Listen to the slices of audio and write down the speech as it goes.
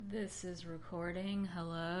This is recording.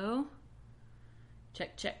 Hello?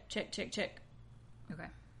 Check, check, check, check, check. Okay,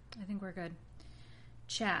 I think we're good.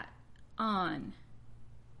 Chat on.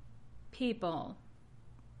 People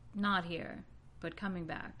not here, but coming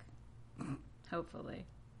back. Hopefully.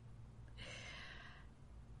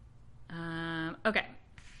 Okay.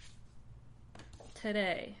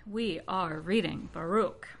 Today we are reading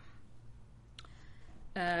Baruch,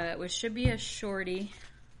 which should be a shorty.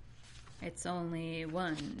 It's only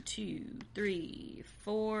 1, 2, 3,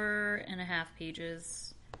 4.5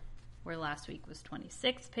 pages, where last week was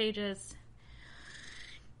 26 pages.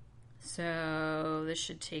 So this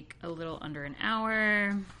should take a little under an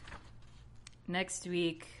hour. Next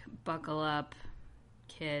week, buckle up,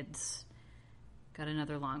 kids. Got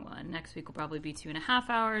another long one. Next week will probably be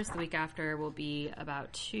 2.5 hours. The week after will be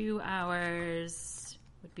about 2 hours,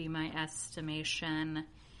 would be my estimation.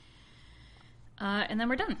 And then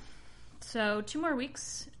we're done. So 2 more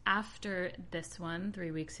weeks after this one,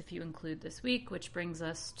 3 weeks if you include this week, which brings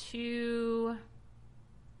us to,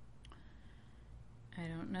 I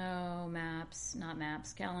don't know,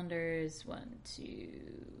 calendars, 1, 2,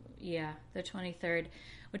 the 23rd,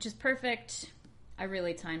 which is perfect. I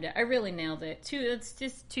really timed it. I really nailed it. It's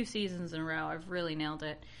just 2 seasons in a row. I've really nailed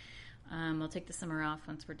it. I'll take the summer off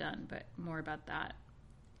once we're done, but more about that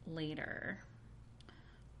later.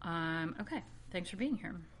 Okay, thanks for being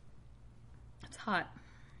here. It's hot.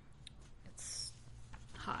 It's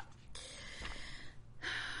hot.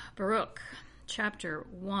 Baruch, chapter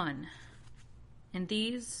 1. And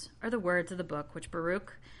these are the words of the book which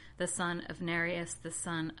Baruch, the son of Nerius, the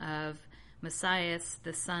son of Messias,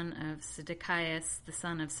 the son of Zedekias, the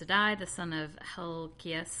son of Sadai, the son of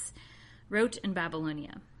Helkias, wrote in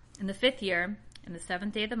Babylonia. In the 5th year, in the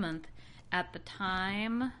 7th day of the month, at the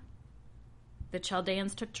time the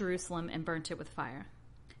Chaldeans took Jerusalem and burnt it with fire.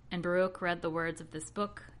 And Baruch read the words of this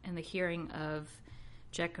book in the hearing of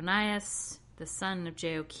Jeconias, the son of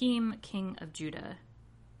Jehoiakim, king of Judah.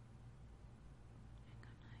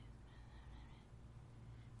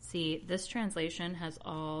 See, this translation has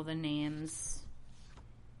all the names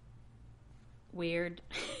weird.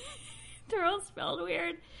 They're all spelled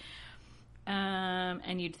weird.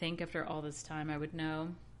 And you'd think after all this time I would know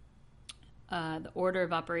the order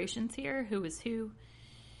of operations here, who is who.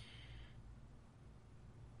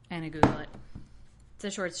 I'm going to Google it. It's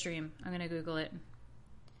a short stream. I'm going to Google it.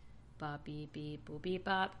 Bop, beep, beep, boop, beep,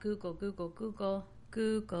 bop. Google, Google, Google.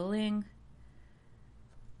 Googling.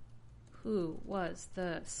 Who was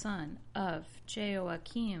the son of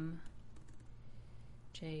Jehoiakim?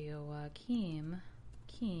 Jehoiakim,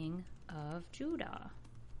 king of Judah.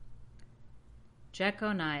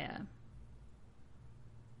 Jeconiah.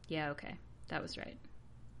 Yeah, okay. That was right.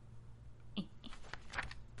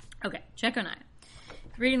 Okay, Jeconiah.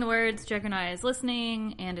 Reading the words, Jeconiah is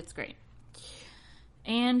listening, and it's great.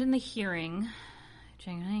 And in the hearing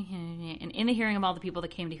of all the people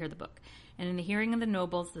that came to hear the book, and in the hearing of the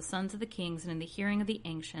nobles, the sons of the kings, and in the hearing of the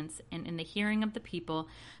ancients, and in the hearing of the people,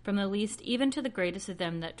 from the least even to the greatest of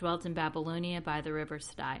them that dwelt in Babylonia by the river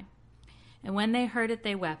Sadai. And when they heard it,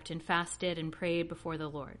 they wept, and fasted, and prayed before the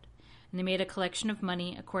Lord. And they made a collection of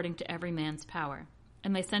money according to every man's power.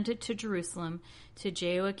 And they sent it to Jerusalem, to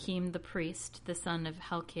Jehoiakim the priest, the son of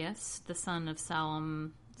Helkias, the son of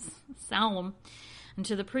Salom, and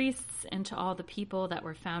to the priests and to all the people that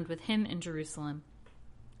were found with him in Jerusalem.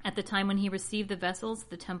 At the time when he received the vessels of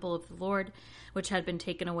the temple of the Lord, which had been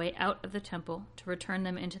taken away out of the temple, to return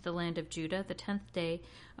them into the land of Judah, the 10th day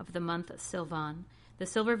of the month Silvan, the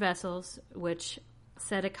silver vessels which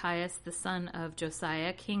Zedekias, the son of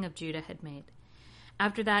Josiah, king of Judah, had made.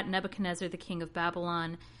 After that, Nebuchadnezzar, the king of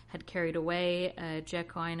Babylon, had carried away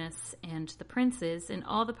Jeconias and the princes and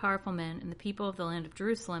all the powerful men and the people of the land of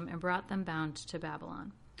Jerusalem and brought them bound to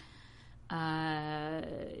Babylon.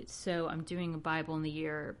 So I'm doing a Bible in the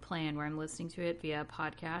Year plan where I'm listening to it via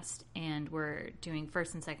podcast, and we're doing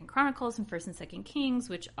 1st and 2nd Chronicles and 1st and 2nd Kings,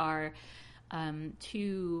 which are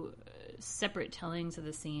 2 separate tellings of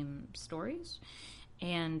the same stories.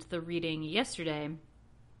 And the reading yesterday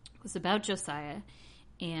was about Josiah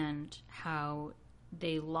and how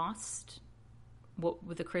they lost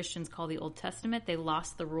what the Christians call the Old Testament. They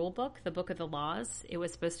lost the rule book, the book of the laws. It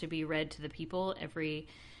was supposed to be read to the people every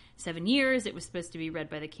 7 years. It was supposed to be read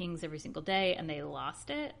by the kings every single day, and they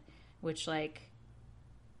lost it, which,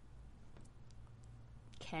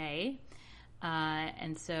 okay.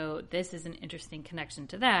 And so this is an interesting connection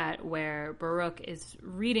to that, where Baruch is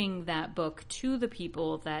reading that book to the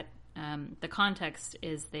people that the context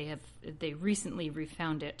is they recently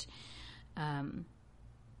refound it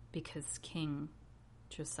because King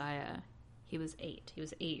Josiah, he was 8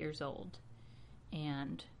 years old,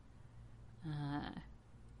 and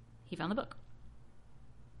he found the book.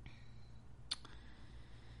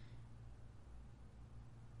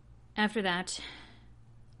 After that,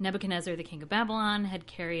 Nebuchadnezzar, the king of Babylon, had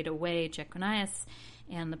carried away Jeconias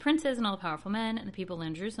and the princes and all the powerful men, and the people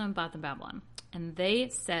in Jerusalem bought them Babylon. And they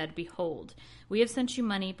said, Behold, we have sent you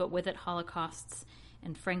money, but with it holocausts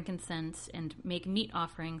and frankincense, and make meat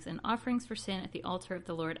offerings and offerings for sin at the altar of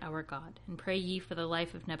the Lord our God. And pray ye for the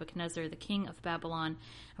life of Nebuchadnezzar, the king of Babylon,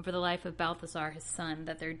 and for the life of Balthazar his son,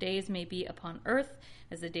 that their days may be upon earth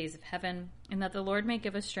as the days of heaven, and that the Lord may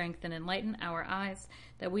give us strength and enlighten our eyes,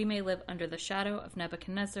 that we may live under the shadow of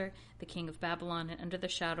Nebuchadnezzar, the king of Babylon, and under the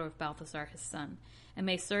shadow of Balthazar his son, and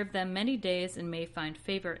may serve them many days, and may find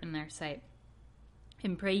favor in their sight.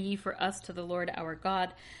 And pray ye for us to the Lord our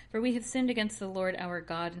God, for we have sinned against the Lord our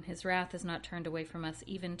God, and his wrath is not turned away from us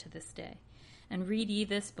even to this day. And read ye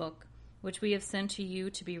this book, which we have sent to you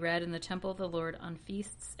to be read in the temple of the Lord on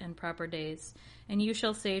feasts and proper days. And you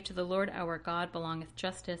shall say, To the Lord our God belongeth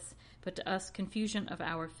justice, but to us confusion of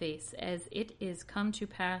our face, as it is come to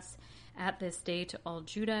pass at this day to all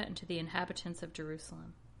Judah and to the inhabitants of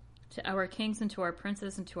Jerusalem, to our kings and to our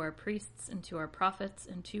princes and to our priests and to our prophets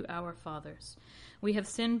and to our fathers. We have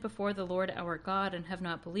sinned before the Lord our God, and have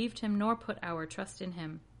not believed him, nor put our trust in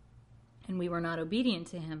him. And we were not obedient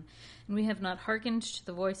to him, and we have not hearkened to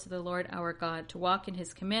the voice of the Lord our God, to walk in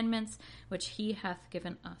his commandments, which he hath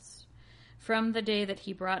given us. From the day that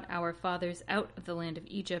he brought our fathers out of the land of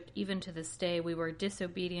Egypt, even to this day, we were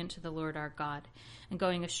disobedient to the Lord our God, and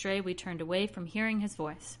going astray we turned away from hearing his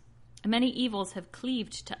voice. And many evils have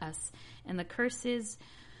cleaved to us, and the curses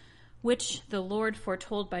which the Lord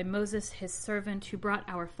foretold by Moses his servant, who brought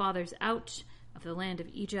our fathers out of the land of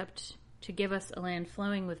Egypt, to give us a land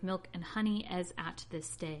flowing with milk and honey, as at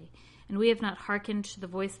this day. And we have not hearkened to the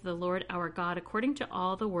voice of the Lord our God, according to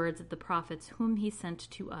all the words of the prophets whom he sent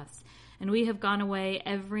to us. And we have gone away,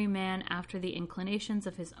 every man after the inclinations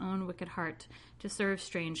of his own wicked heart, to serve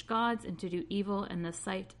strange gods, and to do evil in the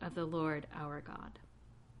sight of the Lord our God.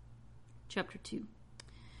 Chapter 2.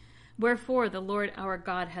 Wherefore the Lord our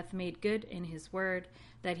God hath made good in his word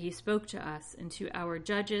that he spoke to us, and to our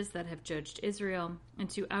judges that have judged Israel, and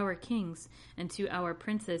to our kings, and to our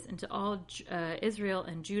princes, and to all Israel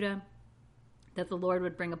and Judah, that the Lord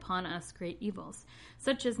would bring upon us great evils,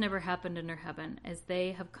 such as never happened under heaven, as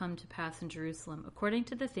they have come to pass in Jerusalem, according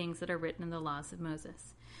to the things that are written in the laws of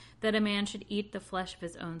Moses, that a man should eat the flesh of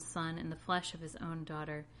his own son, and the flesh of his own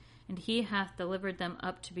daughter. And he hath delivered them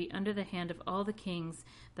up to be under the hand of all the kings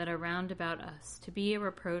that are round about us, to be a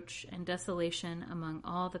reproach and desolation among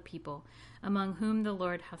all the people, among whom the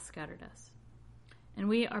Lord hath scattered us. And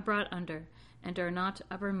we are brought under, and are not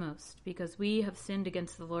uppermost, because we have sinned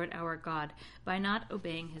against the Lord our God, by not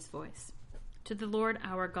obeying his voice. To the Lord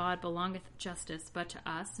our God belongeth justice, but to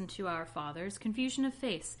us and to our fathers confusion of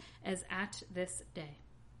face, as at this day.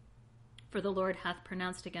 For the Lord hath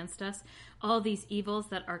pronounced against us all these evils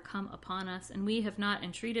that are come upon us, and we have not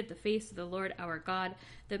entreated the face of the Lord our God,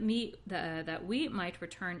 that we might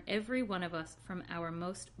return every one of us from our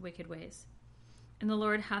most wicked ways. And the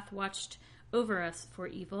Lord hath watched over us for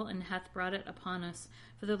evil, and hath brought it upon us.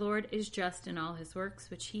 For the Lord is just in all his works,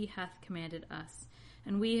 which he hath commanded us.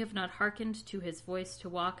 And we have not hearkened to his voice, to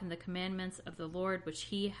walk in the commandments of the Lord, which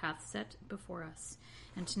he hath set before us.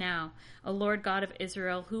 And now, O Lord God of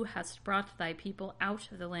Israel, who hast brought thy people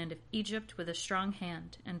out of the land of Egypt with a strong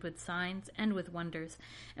hand, and with signs, and with wonders,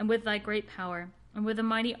 and with thy great power, and with a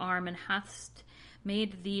mighty arm, and hast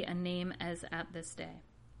made thee a name as at this day.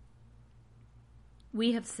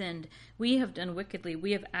 We have sinned, we have done wickedly,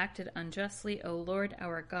 we have acted unjustly, O Lord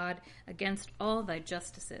our God, against all thy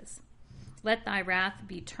justices. Let thy wrath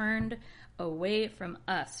be turned away from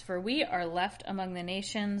us, for we are left among the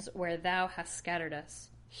nations where thou hast scattered us.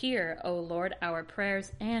 Hear, O Lord, our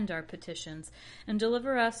prayers and our petitions, and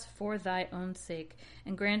deliver us for thy own sake,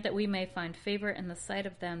 and grant that we may find favor in the sight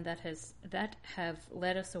of them that have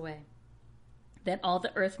led us away, that all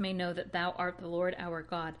the earth may know that thou art the Lord our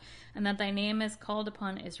God, and that thy name is called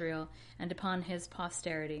upon Israel and upon his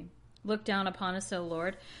posterity. Look down upon us, O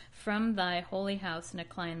Lord, from thy holy house, and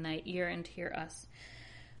incline thy ear and hear us.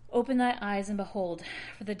 Open thy eyes and behold,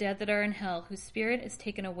 for the dead that are in hell, whose spirit is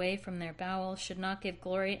taken away from their bowels, should not give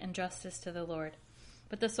glory and justice to the Lord.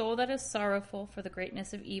 But the soul that is sorrowful for the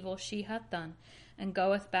greatness of evil she hath done, and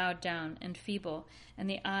goeth bowed down and feeble, and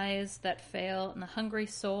the eyes that fail, and the hungry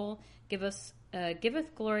soul giveth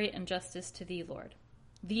glory and justice to thee, Lord.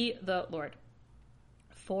 The Lord.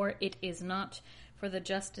 For it is not for the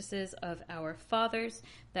justices of our fathers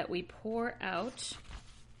that we pour out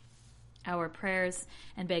our prayers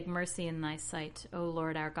and beg mercy in thy sight, O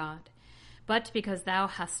Lord our God. But because thou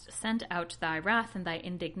hast sent out thy wrath and thy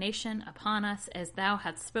indignation upon us, as thou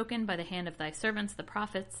hast spoken by the hand of thy servants the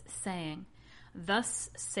prophets, saying, Thus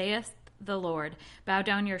saith the Lord, bow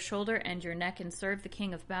down your shoulder and your neck and serve the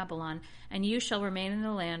king of Babylon, and you shall remain in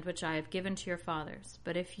the land which I have given to your fathers.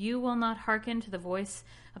 But if you will not hearken to the voice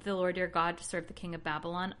of the Lord your God to serve the king of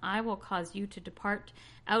Babylon, I will cause you to depart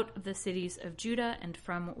out of the cities of Judah and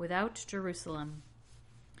from without Jerusalem.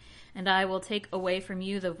 And I will take away from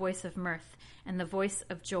you the voice of mirth, and the voice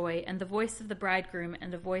of joy, and the voice of the bridegroom,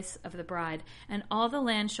 and the voice of the bride, and all the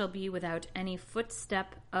land shall be without any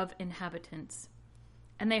footstep of inhabitants.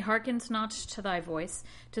 And they hearkened not to thy voice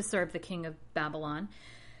to serve the king of Babylon.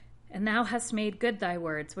 And thou hast made good thy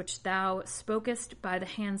words, which thou spokest by the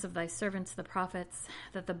hands of thy servants the prophets,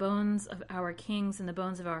 that the bones of our kings and the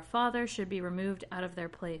bones of our fathers should be removed out of their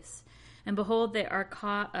place. And behold, they are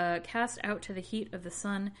cast out to the heat of the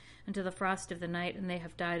sun and to the frost of the night, and they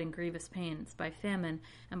have died in grievous pains, by famine,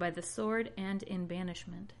 and by the sword, and in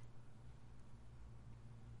banishment.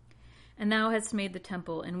 And thou hast made the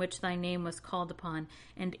temple in which thy name was called upon,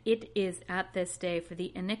 and it is at this day for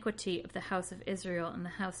the iniquity of the house of Israel and the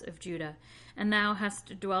house of Judah. And thou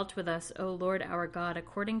hast dwelt with us, O Lord our God,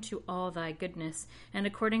 according to all thy goodness, and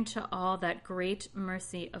according to all that great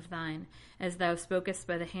mercy of thine, as thou spokest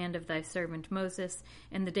by the hand of thy servant Moses,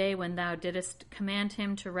 in the day when thou didst command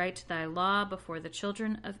him to write thy law before the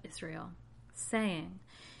children of Israel, saying,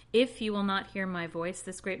 If you will not hear my voice,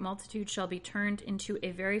 this great multitude shall be turned into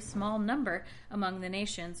a very small number among the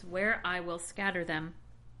nations, where I will scatter them.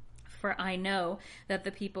 For I know that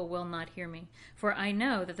the people will not hear me. For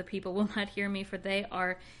they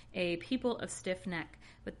are a people of stiff neck.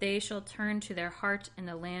 But they shall turn to their heart in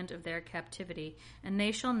the land of their captivity, and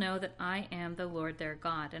they shall know that I am the Lord their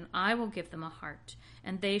God, and I will give them a heart,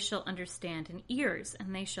 and they shall understand, and ears,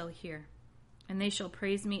 and they shall hear. And they shall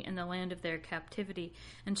praise me in the land of their captivity,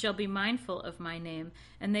 and shall be mindful of my name.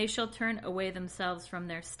 And they shall turn away themselves from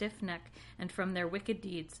their stiff neck and from their wicked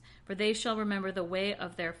deeds, for they shall remember the way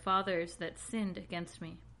of their fathers that sinned against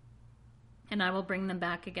me. And I will bring them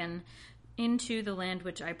back again into the land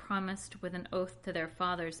which I promised with an oath to their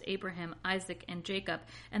fathers, Abraham, Isaac, and Jacob,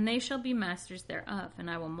 and they shall be masters thereof, and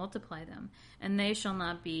I will multiply them, and they shall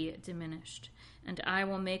not be diminished. And I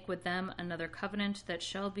will make with them another covenant that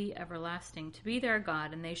shall be everlasting, to be their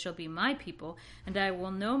God, and they shall be my people, and I will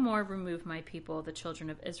no more remove my people, the children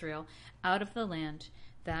of Israel, out of the land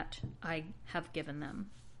that I have given them.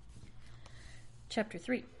 Chapter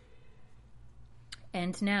 3.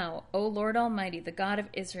 And now, O Lord Almighty, the God of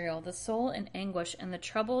Israel, the soul in anguish and the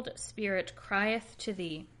troubled spirit crieth to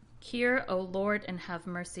thee. Hear, O Lord, and have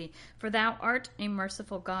mercy, for thou art a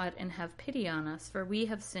merciful God, and have pity on us, for we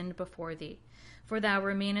have sinned before thee. For thou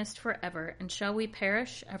remainest forever, and shall we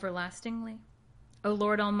perish everlastingly? O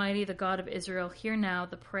Lord Almighty, the God of Israel, hear now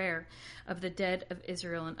the prayer of the dead of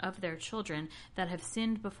Israel and of their children that have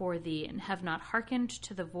sinned before thee, and have not hearkened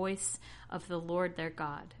to the voice of the Lord their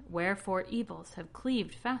God. Wherefore evils have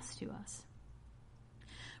cleaved fast to us.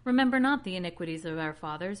 Remember not the iniquities of our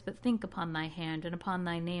fathers, but think upon thy hand and upon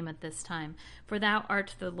thy name at this time. For thou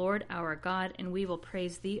art the Lord our God, and we will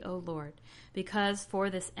praise thee, O Lord. Because for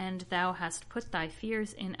this end thou hast put thy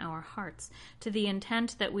fears in our hearts, to the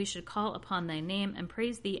intent that we should call upon thy name and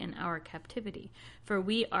praise thee in our captivity. For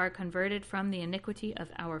we are converted from the iniquity of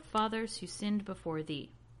our fathers who sinned before thee.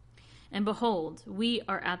 And behold, we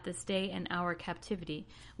are at this day in our captivity,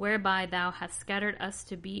 whereby thou hast scattered us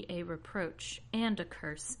to be a reproach, and a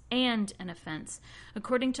curse, and an offense,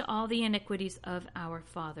 according to all the iniquities of our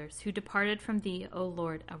fathers, who departed from thee, O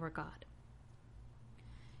Lord our God.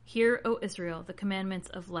 Hear, O Israel, the commandments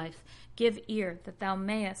of life. Give ear, that thou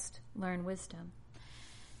mayest learn wisdom.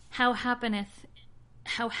 How happeneth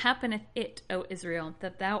it, O Israel,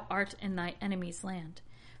 that thou art in thy enemy's land?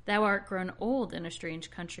 Thou art grown old in a strange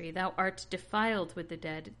country. Thou art defiled with the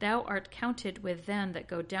dead. Thou art counted with them that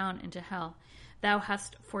go down into hell. Thou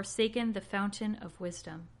hast forsaken the fountain of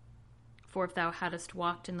wisdom. For if thou hadst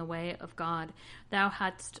walked in the way of God, thou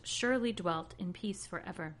hadst surely dwelt in peace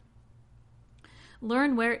forever.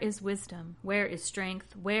 Learn where is wisdom, where is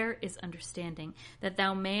strength, where is understanding, that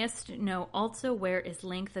thou mayest know also where is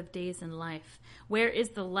length of days in life, where is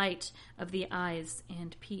the light of the eyes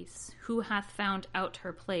and peace, who hath found out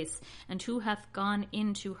her place, and who hath gone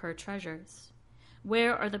into her treasures.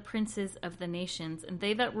 Where are the princes of the nations, and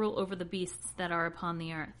they that rule over the beasts that are upon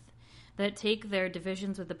the earth, that take their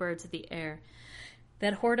divisions with the birds of the air,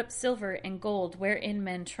 that hoard up silver and gold wherein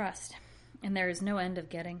men trust, and there is no end of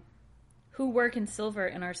getting? Who work in silver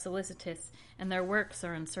and are solicitous, and their works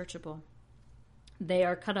are unsearchable. They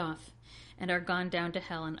are cut off, and are gone down to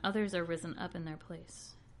hell, and others are risen up in their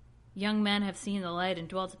place. Young men have seen the light and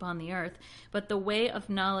dwelt upon the earth, but the way of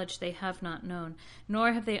knowledge they have not known,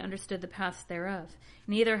 nor have they understood the paths thereof.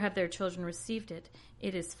 Neither have their children received it.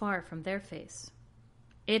 It is far from their face.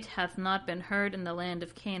 It hath not been heard in the land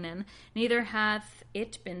of Canaan, neither hath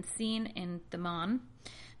it been seen in Theman.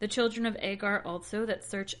 The children of Agar also, that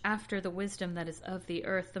search after the wisdom that is of the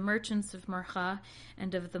earth, the merchants of Marcha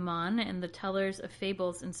and of Theman, and the tellers of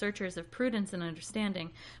fables and searchers of prudence and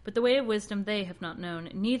understanding. But the way of wisdom they have not known,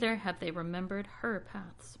 neither have they remembered her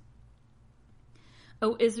paths.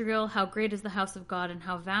 O Israel, how great is the house of God, and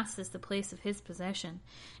how vast is the place of his possession.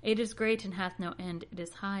 It is great and hath no end, it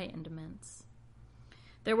is high and immense.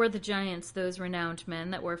 There were the giants, those renowned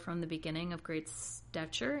men that were from the beginning of great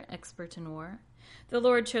stature, expert in war. The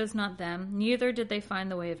Lord chose not them, neither did they find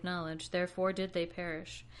the way of knowledge, therefore did they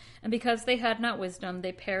perish. And because they had not wisdom,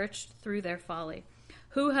 they perished through their folly.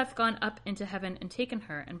 Who hath gone up into heaven and taken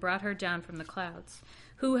her, and brought her down from the clouds?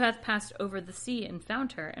 Who hath passed over the sea and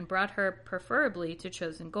found her, and brought her preferably to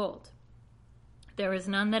chosen gold? There is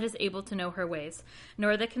none that is able to know her ways,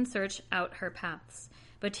 nor that can search out her paths.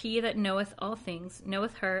 But he that knoweth all things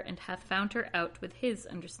knoweth her, and hath found her out with his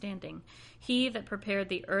understanding. He that prepared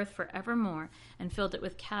the earth for evermore, and filled it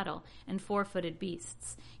with cattle and 4-footed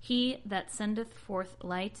beasts. He that sendeth forth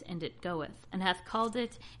light, and it goeth, and hath called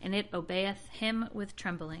it, and it obeyeth him with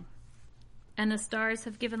trembling. And the stars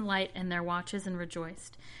have given light in their watches and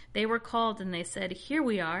rejoiced. They were called, and they said, Here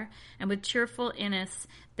we are, and with cheerful innes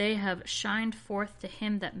they have shined forth to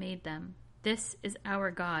him that made them. This is our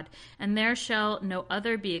God, and there shall no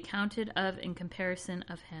other be accounted of in comparison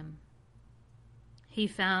of him. He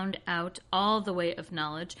found out all the way of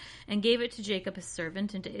knowledge, and gave it to Jacob his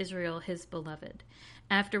servant, and to Israel his beloved.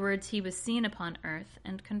 Afterwards he was seen upon earth,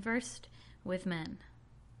 and conversed with men.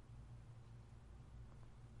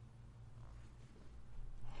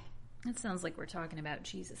 That sounds like we're talking about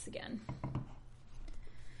Jesus again.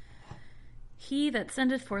 He that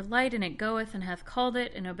sendeth forth light, and it goeth, and hath called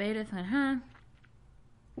it, and obeyeth,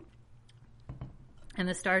 and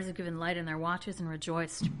the stars have given light in their watches, and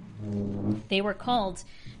rejoiced. They were called,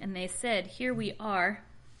 and they said, Here we are.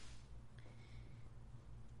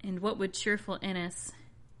 And what would cheerful innes?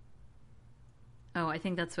 Oh, I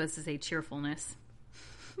think that's supposed to say cheerfulness.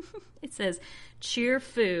 It says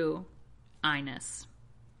cheerfu inus.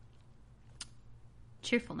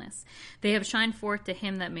 Cheerfulness. They have shined forth to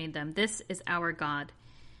him that made them. This is our God,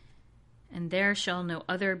 and there shall no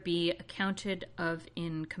other be accounted of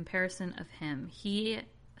in comparison of him. He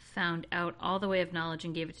found out all the way of knowledge,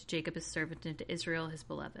 and gave it to Jacob his servant, and to Israel his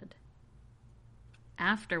beloved.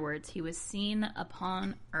 Afterwards he was seen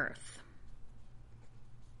upon earth,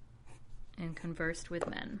 and conversed with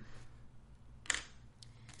men.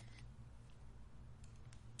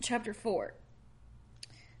 Chapter 4.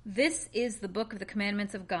 This is the book of the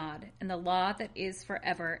commandments of God, and the law that is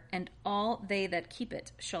forever, and all they that keep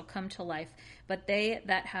it shall come to life, but they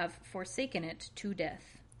that have forsaken it to death.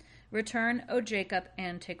 Return, O Jacob,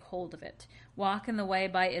 and take hold of it. Walk in the way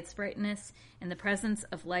by its brightness, in the presence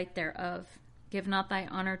of light thereof. Give not thy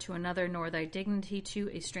honor to another, nor thy dignity to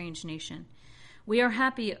a strange nation. We are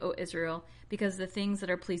happy, O Israel, because the things that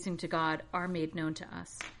are pleasing to God are made known to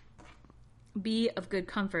us. Be of good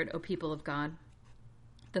comfort, O people of God.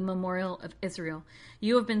 The memorial of Israel.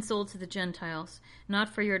 You have been sold to the Gentiles, not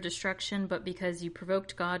for your destruction, but because you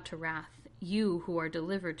provoked God to wrath, you who are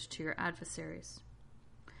delivered to your adversaries.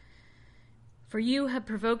 For you have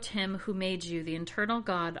provoked him who made you, the eternal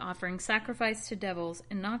God, offering sacrifice to devils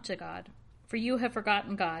and not to God. For you have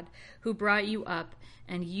forgotten God, who brought you up,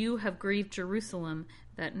 and you have grieved Jerusalem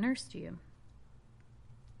that nursed you.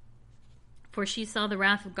 For she saw the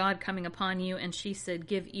wrath of God coming upon you, and she said,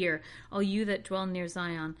 Give ear, all you that dwell near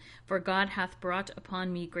Zion, for God hath brought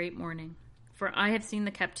upon me great mourning. For I have seen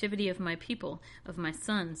the captivity of my people, of my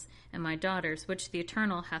sons and my daughters, which the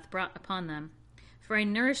Eternal hath brought upon them. For I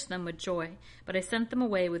nourished them with joy, but I sent them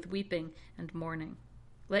away with weeping and mourning.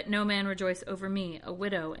 Let no man rejoice over me, a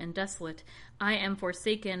widow and desolate. I am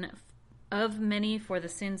forsaken of many for the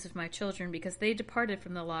sins of my children, because they departed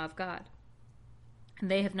from the law of God. And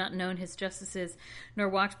they have not known his justices, nor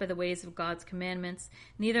walked by the ways of God's commandments,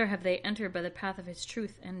 neither have they entered by the path of his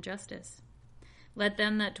truth and justice. Let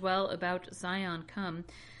them that dwell about Zion come,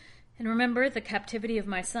 and remember the captivity of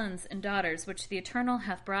my sons and daughters, which the Eternal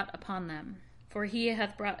hath brought upon them. For he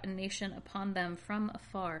hath brought a nation upon them from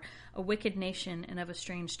afar, a wicked nation and of a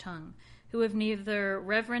strange tongue, who have neither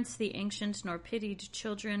reverenced the ancient nor pitied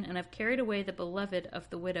children, and have carried away the beloved of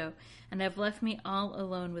the widow, and have left me all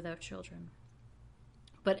alone without children.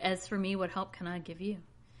 But as for me, what help can I give you?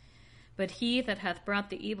 But he that hath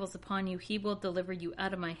brought the evils upon you, he will deliver you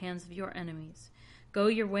out of my hands of your enemies. Go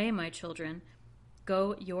your way, my children.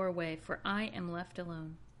 Go your way, for I am left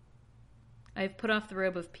alone. I have put off the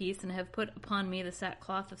robe of peace, and have put upon me the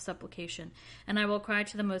sackcloth of supplication. And I will cry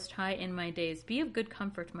to the Most High in my days. Be of good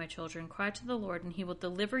comfort, my children. Cry to the Lord, and he will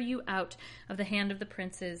deliver you out of the hand of the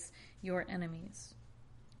princes, your enemies.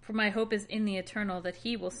 For my hope is in the Eternal, that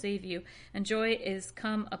he will save you. And joy is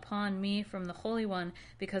come upon me from the Holy One,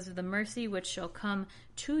 because of the mercy which shall come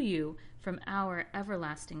to you from our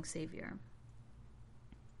everlasting Savior.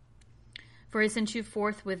 For I sent you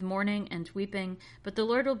forth with mourning and weeping, but the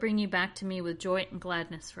Lord will bring you back to me with joy and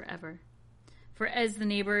gladness forever. For as the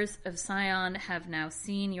neighbors of Sion have now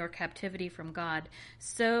seen your captivity from God,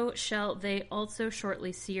 so shall they also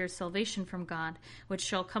shortly see your salvation from God, which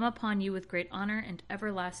shall come upon you with great honor and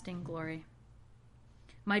everlasting glory.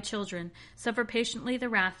 My children, suffer patiently the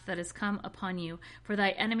wrath that is come upon you, for thy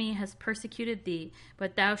enemy has persecuted thee,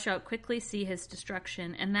 but thou shalt quickly see his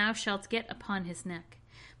destruction, and thou shalt get upon his neck.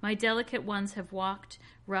 My delicate ones have walked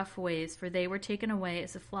rough ways, for they were taken away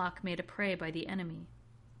as a flock made a prey by the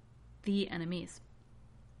enemies.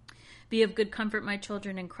 Be of good comfort, my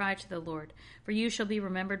children, and cry to the Lord, for you shall be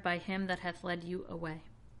remembered by him that hath led you away.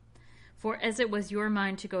 For as it was your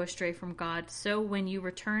mind to go astray from God, so when you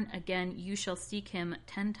return again, you shall seek him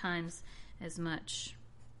 10 times as much.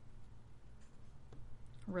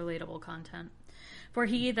 Relatable content. For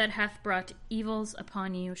he that hath brought evils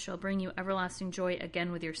upon you shall bring you everlasting joy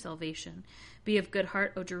again with your salvation. Be of good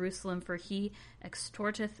heart, O Jerusalem, for he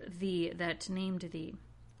extorteth thee that named thee.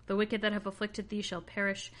 The wicked that have afflicted thee shall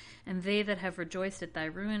perish, and they that have rejoiced at thy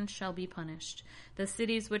ruin shall be punished. The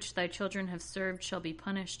cities which thy children have served shall be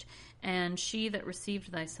punished, and she that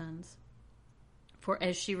received thy sons. For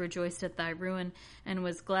as she rejoiced at thy ruin, and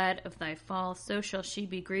was glad of thy fall, so shall she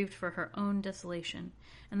be grieved for her own desolation.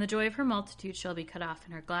 And the joy of her multitude shall be cut off,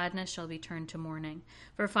 and her gladness shall be turned to mourning.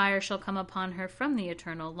 For fire shall come upon her from the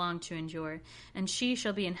Eternal, long to endure, and she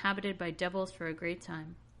shall be inhabited by devils for a great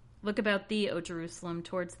time. Look about thee, O Jerusalem,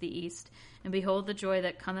 towards the east, and behold the joy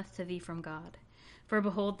that cometh to thee from God. For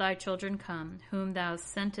behold, thy children come, whom thou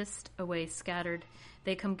sentest away scattered.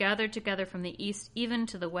 They come gathered together from the east, even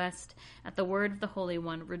to the west, at the word of the Holy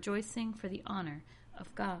One, rejoicing for the honor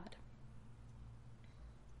of God.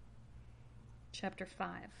 Chapter 5.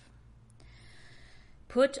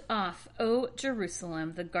 Put off, O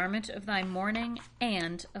Jerusalem, the garment of thy mourning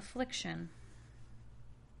and affliction,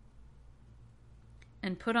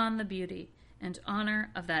 and put on the beauty and honor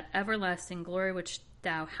of that everlasting glory which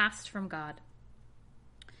thou hast from God.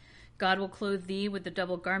 God will clothe thee with the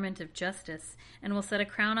double garment of justice, and will set a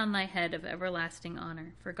crown on thy head of everlasting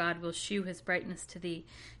honor. For God will shew his brightness to thee,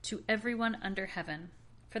 to everyone under heaven.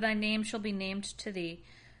 For thy name shall be named to thee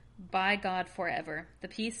by God forever, the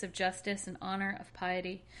peace of justice and honor of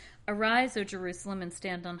piety. Arise, O Jerusalem, and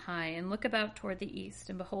stand on high, and look about toward the east,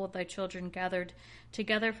 and behold thy children gathered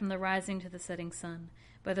together from the rising to the setting sun,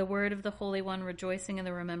 by the word of the Holy One, rejoicing in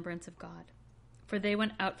the remembrance of God. For they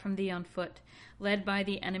went out from thee on foot, led by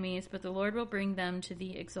the enemies, but the Lord will bring them to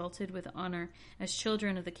thee exalted with honor, as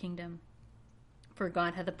children of the kingdom. For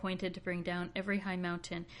God hath appointed to bring down every high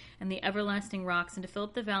mountain, and the everlasting rocks, and to fill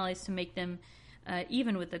up the valleys, to make them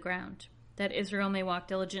even with the ground, that Israel may walk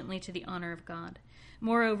diligently to the honor of God.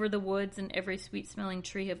 Moreover, the woods and every sweet-smelling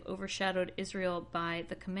tree have overshadowed Israel by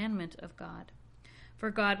the commandment of God. For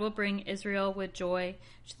God will bring Israel with joy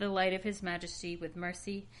to the light of his majesty, with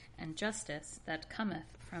mercy and justice that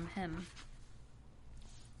cometh from him.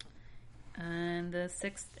 And the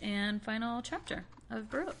 6th and final chapter of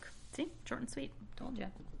Baruch. See? Short and sweet. Told you.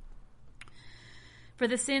 For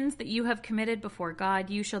the sins that you have committed before God,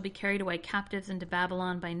 you shall be carried away captives into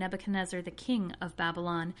Babylon by Nebuchadnezzar, the king of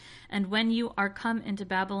Babylon. And when you are come into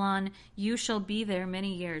Babylon, you shall be there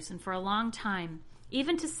many years, and for a long time,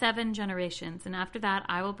 even to 7 generations. And after that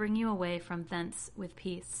I will bring you away from thence with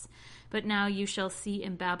peace. But now you shall see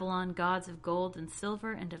in Babylon gods of gold and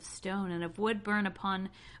silver and of stone and of wood borne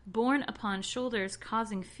upon shoulders,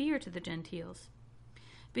 causing fear to the Gentiles.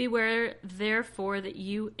 Beware, therefore, that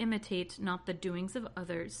you imitate not the doings of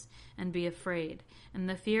others, and be afraid, and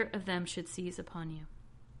the fear of them should seize upon you.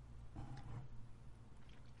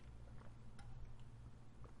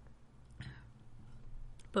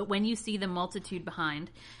 But when you see the multitude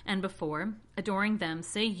behind and before, adoring them,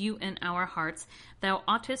 say you in our hearts, Thou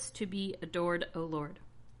oughtest to be adored, O Lord.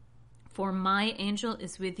 For my angel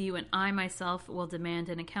is with you, and I myself will demand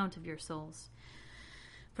an account of your souls.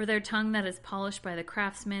 For their tongue that is polished by the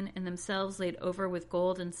craftsman, and themselves laid over with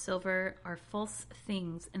gold and silver, are false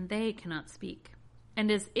things, and they cannot speak. And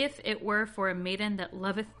as if it were for a maiden that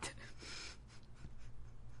loveth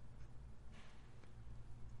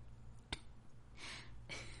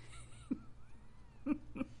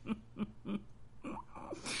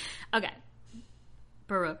Okay.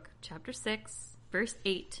 Baruch, chapter 6, verse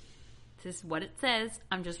 8. This is what it says.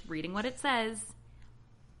 I'm just reading what it says.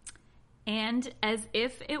 And as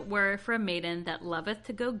if it were for a maiden that loveth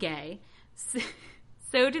to go gay,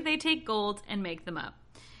 so do they take gold and make them up.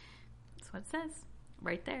 That's what it says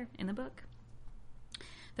right there in the book.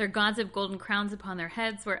 Their gods have golden crowns upon their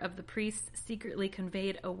heads, whereof the priests secretly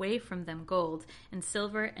conveyed away from them gold and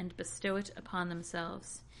silver, and bestow it upon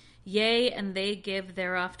themselves. Yea, and they give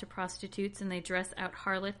thereof to prostitutes, and they dress out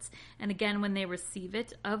harlots, and again when they receive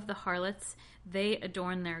it of the harlots, they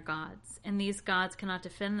adorn their gods. And these gods cannot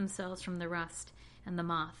defend themselves from the rust and the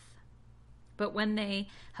moth. But when they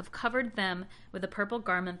have covered them with a purple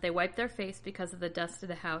garment, they wipe their face because of the dust of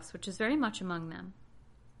the house, which is very much among them.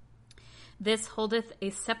 This holdeth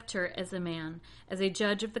a scepter as a man, as a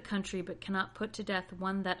judge of the country, but cannot put to death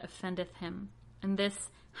one that offendeth him. And this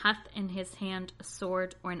hath in his hand a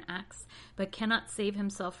sword or an axe, but cannot save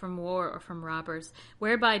himself from war or from robbers,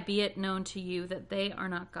 whereby be it known to you that they are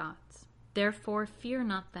not gods. Therefore fear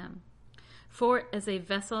not them. For as a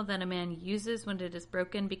vessel that a man uses when it is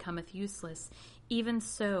broken becometh useless, even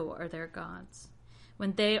so are their gods.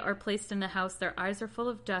 When they are placed in the house, their eyes are full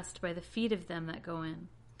of dust by the feet of them that go in.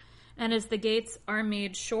 And as the gates are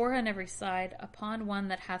made sure on every side upon one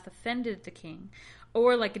that hath offended the king,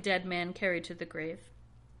 or like a dead man carried to the grave,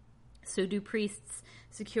 so do priests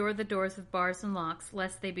secure the doors with bars and locks,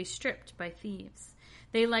 lest they be stripped by thieves.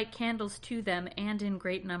 They light candles to them, and in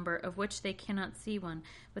great number, of which they cannot see one,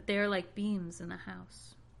 but they are like beams in the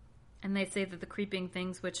house. And they say that the creeping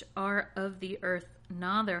things which are of the earth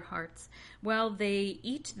gnaw their hearts, while they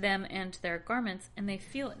eat them and their garments, and they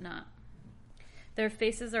feel it not. Their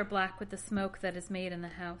faces are black with the smoke that is made in the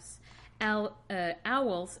house.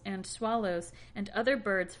 Owls and swallows and other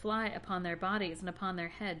birds fly upon their bodies and upon their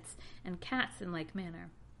heads, and cats in like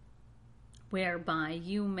manner, whereby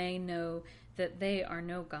you may know that they are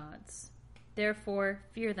no gods. Therefore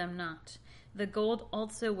fear them not. The gold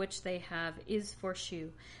also which they have is for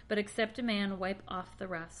shew, but except a man wipe off the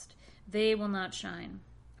rust, they will not shine.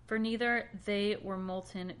 For neither they were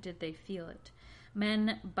molten did they feel it.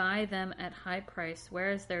 Men buy them at high price,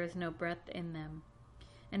 whereas there is no breath in them.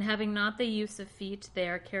 And having not the use of feet, they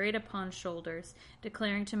are carried upon shoulders,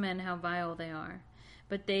 declaring to men how vile they are.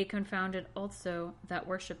 But they confounded also that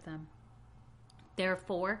worship them.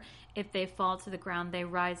 Therefore, if they fall to the ground, they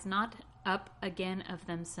rise not up again of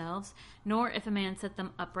themselves, nor if a man set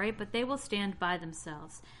them upright, but they will stand by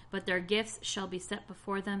themselves. But their gifts shall be set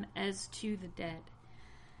before them as to the dead.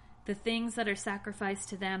 The things that are sacrificed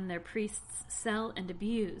to them their priests sell and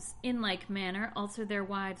abuse. In like manner also their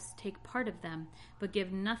wives take part of them, but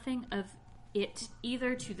give nothing of it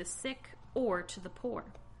either to the sick or to the poor.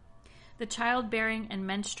 The childbearing and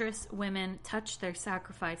menstruous women touch their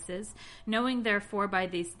sacrifices, knowing therefore by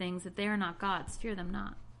these things that they are not gods. Fear them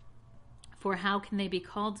not. For how can they be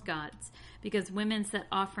called gods? Because women set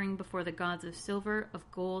offering before the gods of silver, of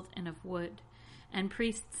gold, and of wood. And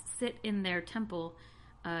priests sit in their temples,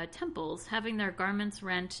 having their garments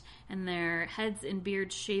rent, and their heads and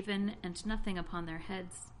beards shaven, and nothing upon their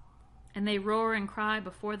heads. And they roar and cry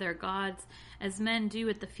before their gods, as men do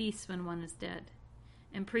at the feast when one is dead.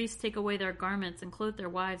 And priests take away their garments, and clothe their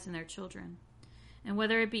wives and their children. And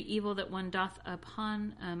whether it be evil that one doth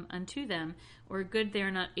upon unto them, or good, they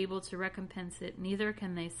are not able to recompense it, neither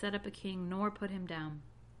can they set up a king, nor put him down.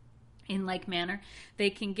 In like manner, they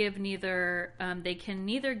can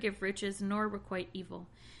neither give riches nor requite evil.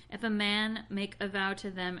 If a man make a vow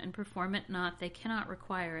to them and perform it not, they cannot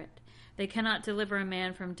require it. They cannot deliver a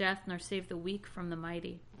man from death, nor save the weak from the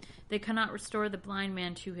mighty. They cannot restore the blind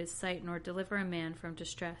man to his sight, nor deliver a man from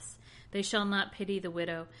distress. They shall not pity the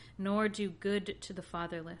widow, nor do good to the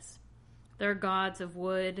fatherless. Their gods of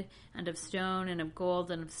wood, and of stone, and of gold,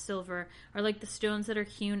 and of silver, are like the stones that are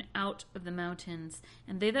hewn out of the mountains,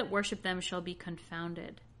 and they that worship them shall be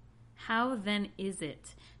confounded. How then is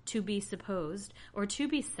it to be supposed, or to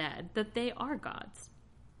be said, that they are gods?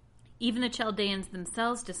 Even the Chaldeans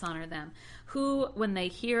themselves dishonor them, who, when they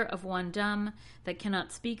hear of one dumb that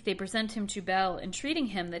cannot speak, they present him to Bel, entreating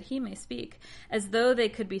him that he may speak, as though they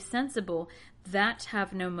could be sensible, that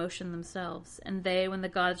have no motion themselves. And they, when the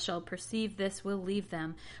gods shall perceive this, will leave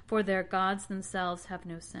them, for their gods themselves have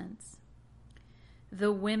no sense.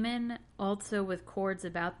 The women also with cords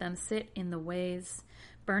about them sit in the ways,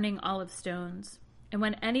 burning olive stones. And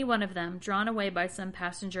when any one of them, drawn away by some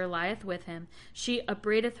passenger, lieth with him, she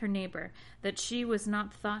upbraideth her neighbor, that she was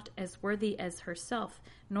not thought as worthy as herself,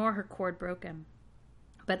 nor her cord broken.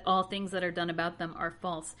 But all things that are done about them are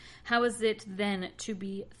false. How is it then to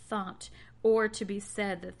be thought, or to be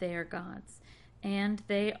said that they are gods? and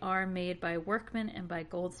they are made by workmen and by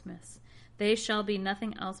goldsmiths. They shall be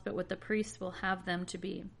nothing else but what the priests will have them to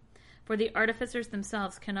be. For the artificers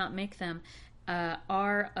themselves cannot make them, For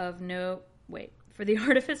the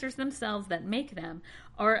artificers themselves that make them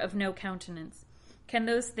are of no countenance. Can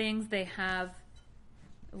those things they have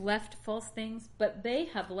left false things? But they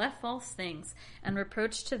have left false things, and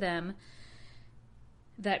reproach to them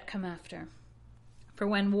that come after. For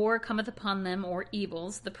when war cometh upon them, or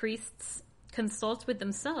evils, the priests consult with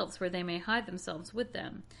themselves where they may hide themselves with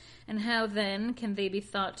them. And how then can they be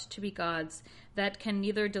thought to be gods, that can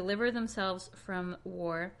neither deliver themselves from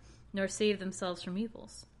war, nor save themselves from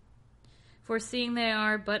evils? For seeing they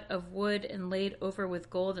are but of wood, and laid over with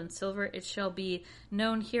gold and silver, it shall be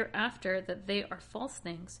known hereafter that they are false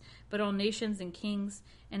things, but all nations and kings,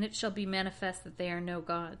 and it shall be manifest that they are no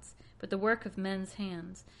gods, but the work of men's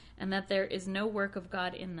hands, and that there is no work of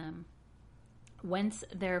God in them. Whence,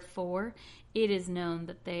 therefore, it is known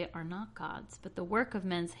that they are not gods, but the work of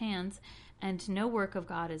men's hands, and no work of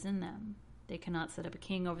God is in them. They cannot set up a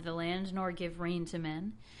king over the land, nor give rein to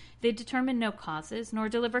men. They determine no causes, nor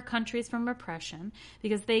deliver countries from oppression,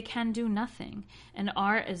 because they can do nothing, and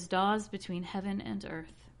are as daws between heaven and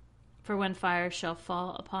earth. For when fire shall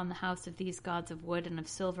fall upon the house of these gods of wood and of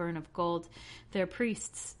silver and of gold, their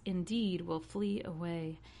priests indeed will flee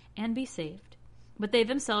away and be saved. But they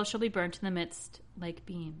themselves shall be burnt in the midst like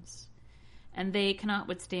beams. And they cannot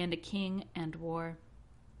withstand a king and war.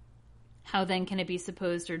 How then can it be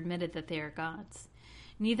supposed or admitted that they are gods?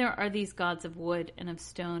 Neither are these gods of wood and of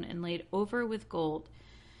stone and laid over with gold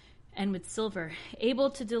and with silver,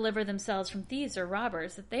 able to deliver themselves from thieves or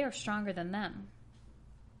robbers, that they are stronger than them.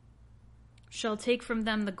 Shall take from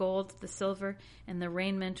them the gold, the silver, and the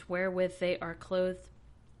raiment wherewith they are clothed,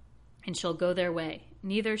 and shall go their way,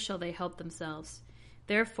 neither shall they help themselves.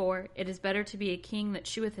 Therefore it is better to be a king that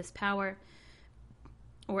sheweth his power,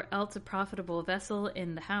 or else a profitable vessel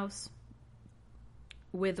in the house,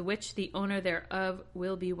 with which the owner thereof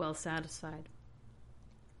will be well satisfied,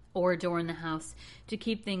 or adorn the house, to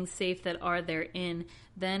keep things safe that are therein,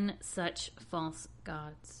 than such false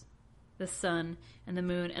gods. The sun and the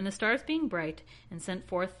moon and the stars being bright and sent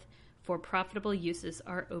forth for profitable uses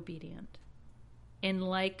are obedient. In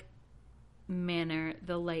like manner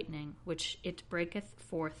the lightning, which it breaketh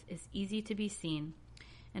forth, is easy to be seen,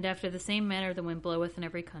 and after the same manner the wind bloweth in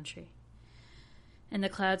every country. And the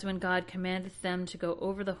clouds, when God commandeth them to go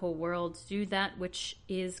over the whole world, do that which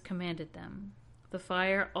is commanded them. The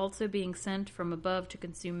fire also being sent from above to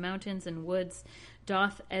consume mountains and woods,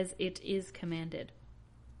 doth as it is commanded.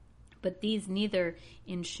 But these neither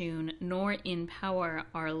in shewn nor in power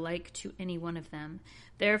are like to any one of them.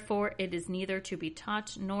 Therefore it is neither to be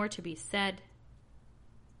taught nor to be said.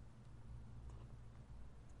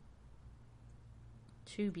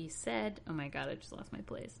 Oh my God, I just lost my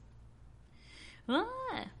place.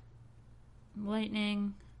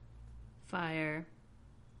 Lightning, fire,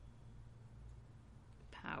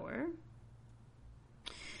 power.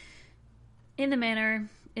 In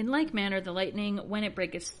like manner, the lightning, when it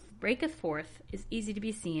breaketh forth, is easy to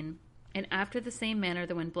be seen, and after the same manner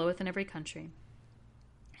the wind bloweth in every country.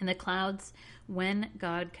 And the clouds, when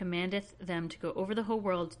God commandeth them to go over the whole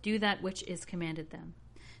world, do that which is commanded them.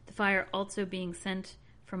 The fire also being sent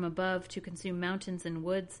from above to consume mountains and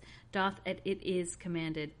woods, doth as it is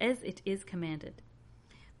commanded.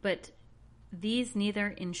 But these neither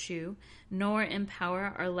in shew nor in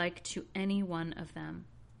power are like to any one of them.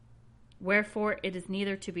 Wherefore it is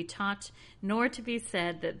neither to be taught nor to be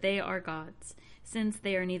said that they are gods, since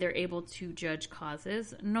they are neither able to judge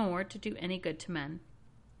causes nor to do any good to men.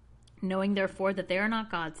 Knowing therefore that they are not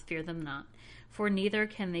gods, fear them not, for neither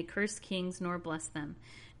can they curse kings nor bless them.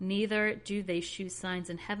 Neither do they shew signs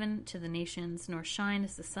in heaven to the nations, nor shine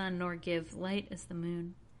as the sun, nor give light as the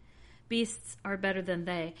moon. Beasts are better than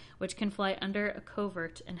they, which can fly under a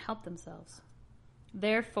covert and help themselves.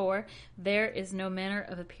 Therefore there is no manner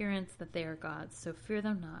of appearance that they are gods, so fear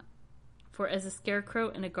them not. For as a scarecrow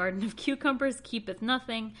in a garden of cucumbers keepeth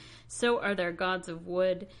nothing, so are their gods of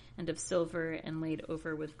wood and of silver and laid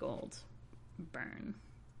over with gold. Burn.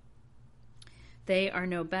 They are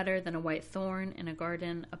no better than a white thorn in a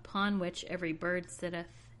garden, upon which every bird sitteth.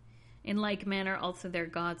 In like manner also their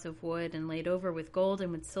gods of wood and laid over with gold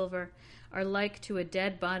and with silver are like to a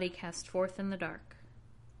dead body cast forth in the dark.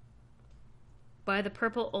 By the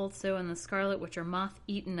purple also and the scarlet which are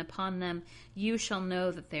moth-eaten upon them, you shall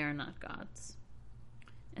know that they are not gods.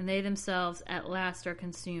 And they themselves at last are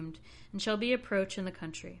consumed, and shall be approached in the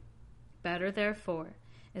country. Better therefore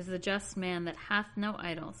is the just man that hath no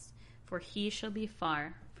idols, for he shall be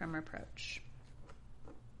far from reproach.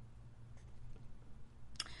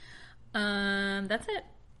 That's it.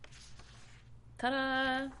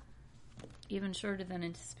 Ta-da! Even shorter than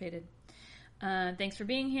anticipated. Thanks for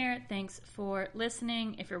being here. Thanks for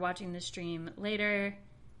listening. If you're watching the stream later,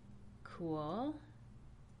 cool.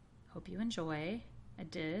 Hope you enjoy. I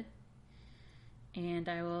did. And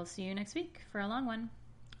I will see you next week for a long one.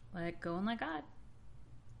 Let go and let God.